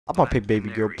I'm gonna pick baby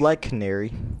girl, Black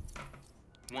Canary.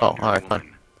 Oh, alright,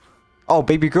 fine. Oh,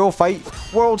 baby girl, fight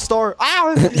world star.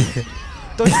 Ah!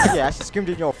 Don't you, yeah, I screamed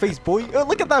in your face, boy.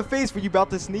 Look at that face when you about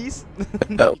to sneeze.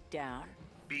 No.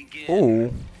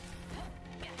 Oh.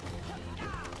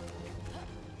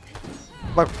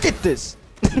 Like, get this.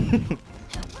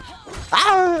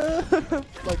 Ah!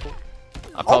 Michael.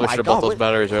 I probably my should have God, bought those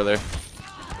batteries earlier.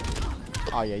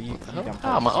 Oh yeah, you dumb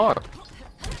Ah, my arm.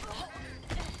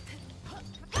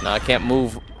 Now I can't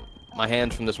move my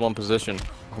hands from this one position,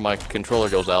 or my controller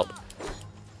goes out.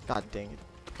 God dang it.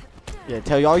 Yeah,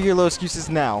 tell you all your little excuses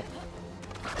now.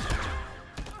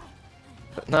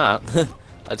 Nah,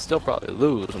 I'd still probably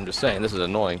lose. I'm just saying, this is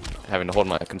annoying, having to hold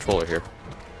my controller here.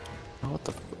 Oh, what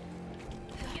the?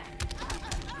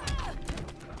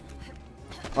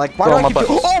 Like, why Throw do I my keep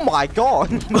buttons. Oh my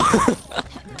god!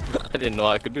 I didn't know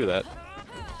I could do that.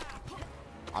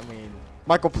 I mean,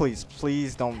 Michael, please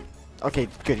don't. Okay,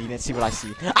 good. You didn't see what I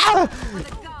see. Ah!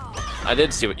 I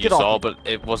did see what you Get off saw, me. but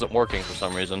it wasn't working for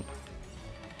some reason.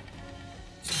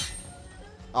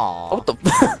 Aw. What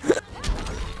the?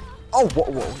 Oh,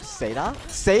 whoa. Say that?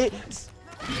 Say it.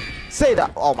 Say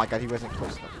that. Oh my god, he wasn't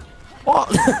close enough.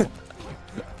 What?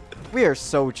 We are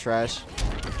so trash.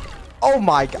 Oh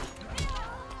my god.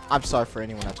 I'm sorry for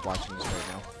anyone that's watching this right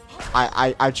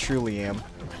now. I truly am.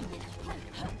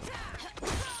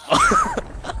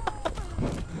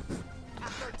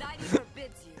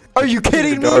 Are you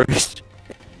kidding me? Garbage.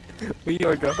 We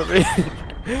are garbage.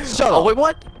 Shut Oh up. wait,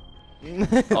 what?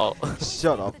 Oh.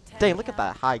 Shut up. Dang, look at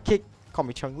that high kick. Call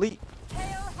me Chung Li.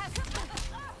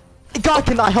 God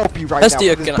cannot help you right now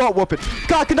Estia, from this butt whooping.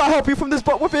 God cannot help you from this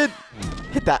butt whooping.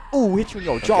 Hit that. Ooh, hit you in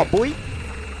your jaw, boy.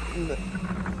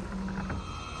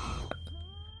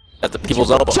 At the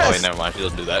people's elbow. Oh, chest. wait, never mind. She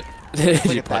doesn't do that. Look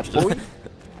She at that, punches boy. it.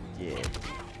 Yeah.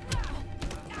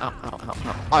 Ow, ow, ow,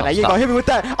 ow. Oh, now you ain't stop. gonna hit me with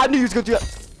that. I knew you was gonna do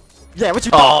that. Yeah, what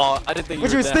you thought? Oh, I didn't think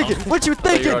What you you were was down. thinking? What you I thought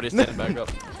you were thinking? already standing back up.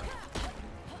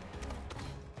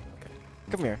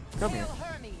 Come here. Come here.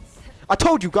 I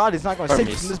told you God is not gonna save you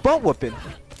Hermes. from this butt whooping.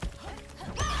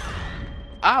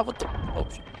 Ah, what the? Oh,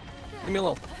 shit. Leave me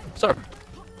alone. Sir.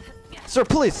 Sir,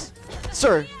 please.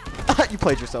 Sir. You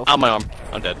played yourself. Ow, my arm.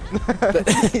 I'm dead.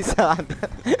 He's on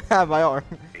my arm.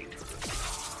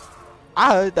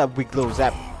 I heard that weak little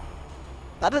zap.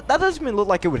 That doesn't even look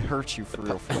like it would hurt you for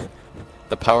real. For real.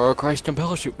 The power of Christ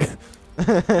compels you.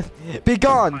 Be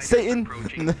gone, Satan.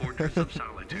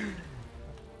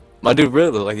 My dude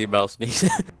really looked like he about to sneeze.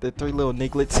 The three little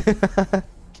nigglets.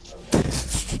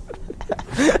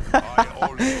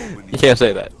 You can't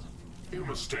say that.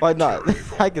 Why not?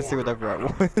 I can say whatever I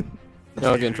want.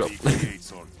 No, I'll get in trouble.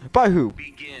 By who?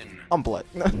 I'm blood.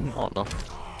 Oh no.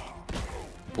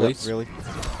 Police? Really?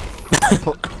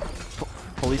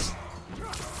 Police?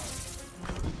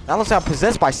 That looks like I'm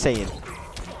possessed by Satan.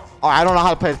 Oh, I don't know how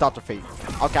to play as Dr. Fate.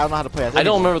 Okay, I don't know how to play as I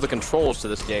don't anyone. remember the controls to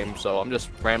this game, so I'm just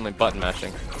randomly button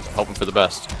mashing, hoping for the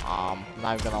best. Not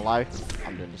even gonna lie.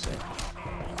 I'm doing the same.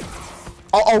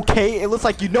 Oh, okay. It looks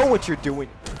like you know what you're doing.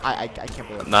 I can't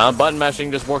believe it. Nah, button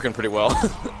mashing just working pretty well.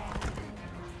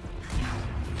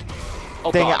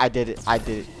 Oh, Dang God. it, I did it. I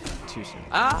did it too soon.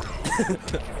 Ah!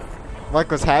 Mike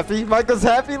was happy. Mike was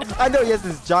happy. I know he has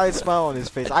this giant smile on his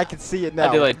face. I can see it now.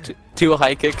 I did like two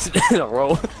high kicks in a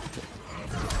row.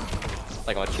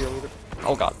 Like I'm a cheerleader.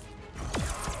 Oh God.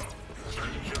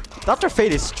 Dr.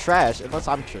 Fate is trash, unless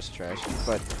I'm just trash.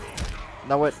 But, you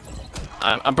know what?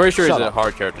 I'm pretty sure he's Shut a up.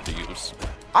 hard character to use.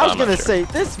 I was I'm not gonna sure. say,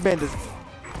 this man is...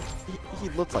 He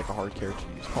looks like a hard character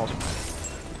to use. Pause.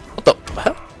 What the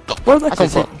hell? Where did that I come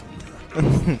said- from?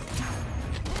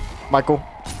 Michael.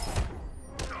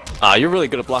 Ah, you're really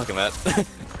good at blocking that.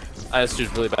 I just choose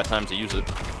really bad times to use it.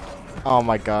 Oh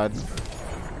my god.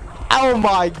 Oh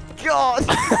my god!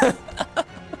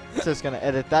 Just gonna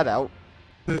edit that out.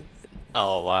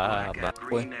 Oh wow, bad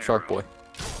boy, shark boy.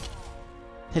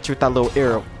 Hit you with that little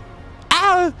arrow.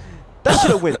 Ah! That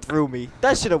should have went through me.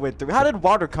 That should have went through. How did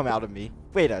water come out of me?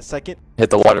 Wait a second. Hit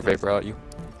the water vapor out you.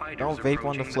 Don't vape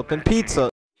on the flippin' pizza.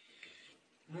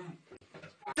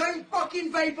 Don't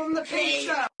fucking vape on the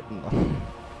pizza!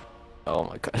 Oh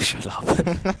my God, shut up.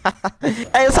 Hey,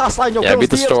 that's how I slide your Yeah, girls' beat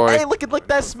the DMs. story. Hey, looking like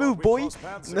that smooth, boy.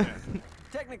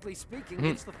 Technically speaking,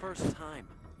 it's the first time.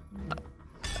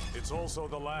 It's also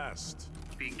the last.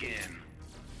 Begin.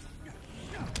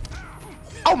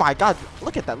 Oh my god,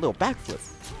 look at that little backflip.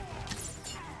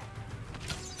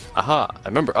 Aha, I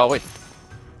remember. Oh wait.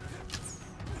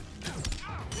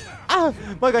 Ah,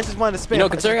 my guy just wanted to spam. You know,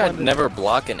 considering I never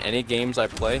block in any games I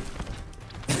play,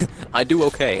 I do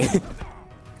okay.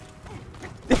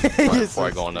 Right before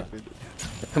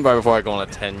I go on a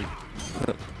 10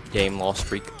 game loss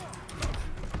streak.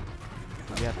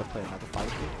 We have to play another fight.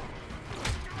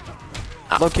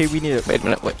 Ah. Okay, we need it. Wait a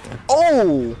minute, wait.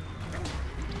 Oh!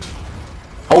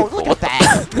 Oh, Look what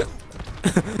at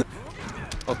that!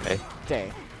 Okay.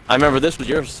 Dang. I remember this was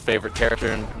your favorite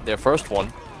character in their first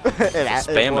one.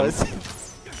 Spam him.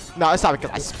 No, it's not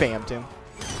because I spammed him.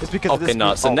 It's because of Okay, this no,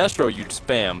 move- Sinestro you'd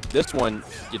spam. This one,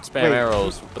 you'd spam Wait,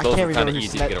 arrows, but I those can't were kind of remember who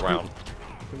easy to get Sinet- around.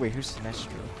 Wait, who's Sinestro?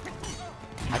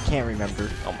 I can't remember.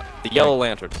 Oh my, the Yellow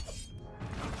Lantern.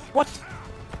 What?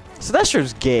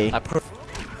 Sinestro's gay.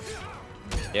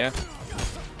 Yeah.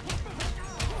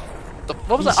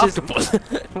 What was He's that just- octopus?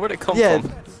 Where'd it come Yeah,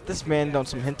 from? this man done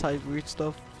some hentai weird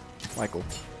stuff. Michael.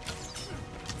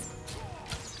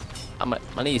 I'm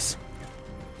my niece.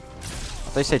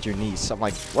 They said your niece. I'm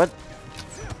like, what?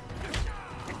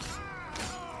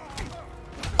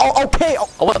 Oh, okay. Oh,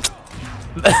 Oh, what?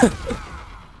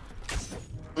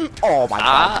 oh my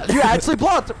Ah. god. You actually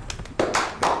blocked.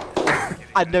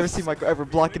 I'd never seen Michael ever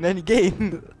block in any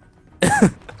game.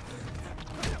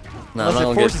 No, Unless it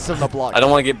I forces him to block. don't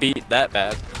want to get beat that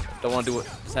bad. Don't want to do what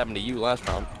just happened to you last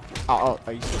round. Oh,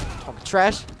 are you still talking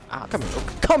trash? Ah, come here.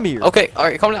 Come here. Okay,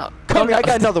 alright, calm down. Come here. I got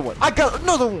down. another one. I got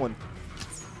another one.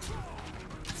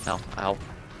 Ow, ow.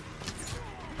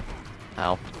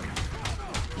 Ow.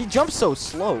 He jumps so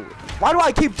slow. Why do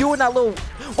I keep doing that little?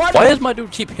 Why does my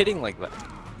dude keep hitting like that?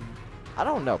 I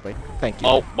don't know, but thank you.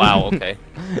 Oh, wow, okay.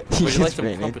 He Would you like just some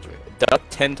ran in. trumpets? Duck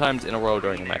 10 times in a row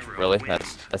during the match. Really?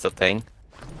 That's a thing?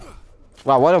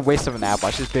 Wow, what a waste of an apple.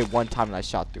 I just did one time and I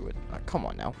shot through it. Come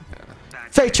on now.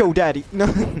 Fight your daddy. No.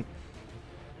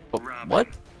 What?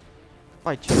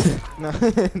 Fight you. No.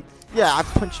 Yeah, I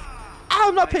punched.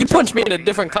 I'm not paying You punched me in a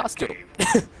different costume.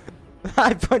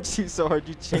 I punched you so hard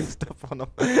you changed stuff on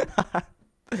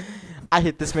him. I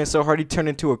hit this man so hard he turned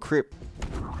into a crip.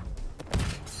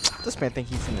 This man think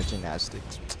he's in the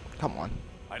gymnastics. Come on.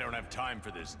 I don't have time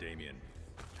for this, Damien.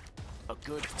 A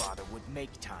good father would make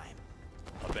time.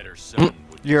 A better son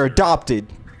would You're deserve. adopted.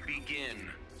 Begin.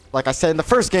 Like I said in the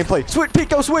first gameplay. Switch,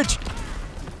 Pico, switch!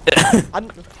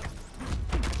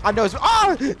 I know it's.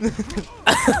 Ah!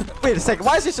 Wait a second.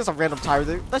 Why is this just a random tire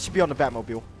there? That should be on the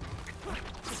Batmobile.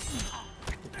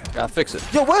 Gotta fix it.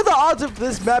 Yo, what are the odds of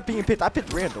this map being picked? I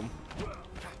picked random.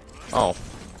 Oh.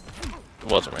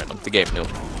 It wasn't random. The game knew.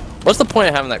 What's the point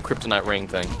of having that kryptonite ring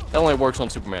thing? That only works on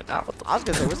Superman. Ah, what the I was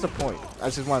gonna say, what's the point? I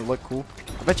just want to look cool.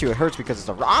 I bet you it hurts because it's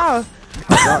a. Ah!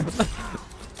 God.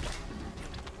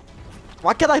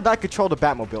 Why can't I not control the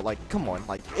Batmobile? Like, come on.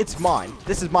 Like, it's mine.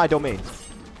 This is my domain.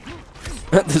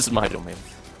 This is my domain.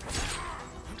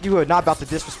 You are not about to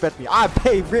disrespect me. I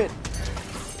pay rent.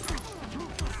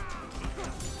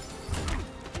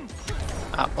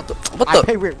 Ah, what the? What I the?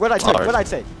 pay rent. What'd I tell you? Alright. What'd I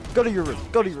say? Go to your room.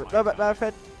 Go to your room. Matter of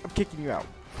fact, I'm kicking you out.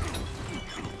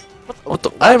 What the?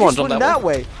 Why I you didn't want to jump swing that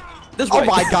way. way. This Oh way.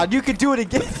 my god, you can do it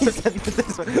again. He said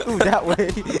this way. Ooh, that way.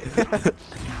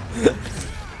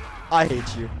 I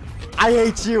hate you. I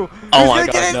hate you. Oh You're my gonna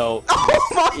god, get it? no. Oh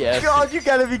my Yes. god, you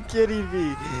gotta be kidding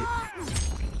me.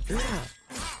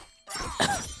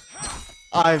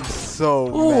 I'm so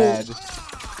mad.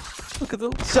 Look at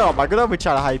the. Shut up, Michael. Don't be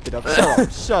trying to hype it up. Shut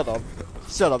up. Shut up.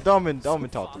 Shut up. Don't even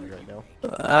talk to me right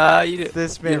now. You did.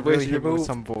 This you man did really waste hit your me with move.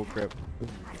 some bull crap.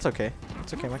 It's okay.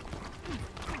 It's okay, Michael.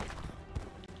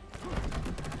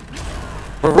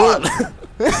 Run.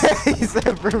 He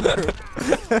said vroom,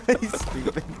 vroom. He's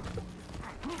stupid.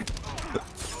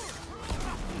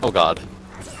 Oh god.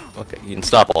 Okay, you can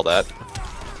stop all that.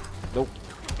 Nope.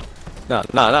 No,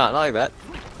 not like that.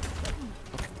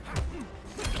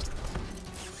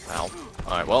 Ow.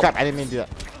 Alright, well, Crap, I didn't mean to do that.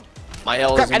 my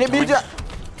L Crap, is I didn't mean to do that.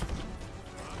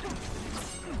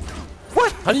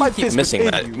 What? How do My you keep fist missing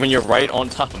was that in you. when you're right on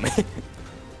top of me?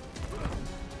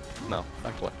 No,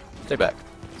 back away. Stay back.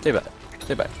 Stay back.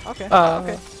 Stay back. Okay. Uh,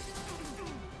 okay.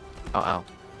 Ow, ow.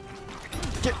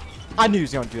 I knew he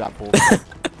was gonna do that bull.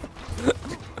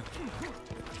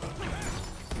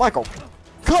 Michael,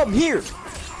 come here.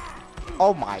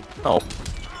 Oh my. Oh.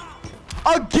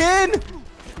 Again?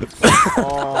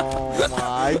 Oh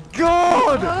my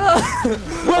god!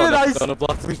 What did I No, no,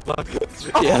 block, please block.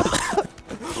 Yeah.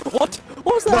 What?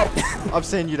 What was that? No, I'm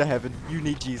sending you to heaven. You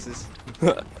need Jesus.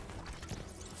 Come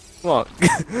on.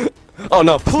 Oh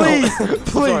no, Please, no.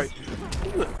 please. Sorry.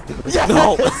 Yes!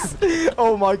 No.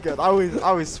 Oh my god,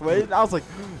 I was sweating. I was like,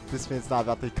 this man's not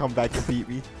about to come back and beat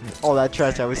me. All that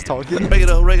trash I was talking. Rake it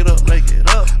up, rake it up, rake it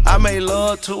up. I made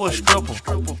love to a stripper.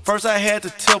 First I had to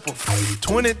tip her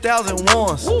 20,000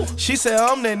 once. She said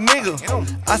I'm that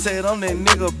nigga. I said I'm that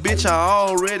nigga, bitch. I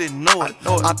already know it.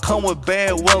 I come with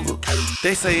bad weather.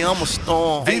 They say I'm a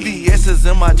storm. VVS is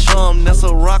in my chum. That's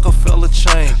a Rockefeller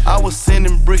chain. I was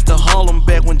sending bricks to Harlem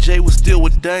back when Jay was still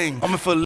with Dame. I'm in for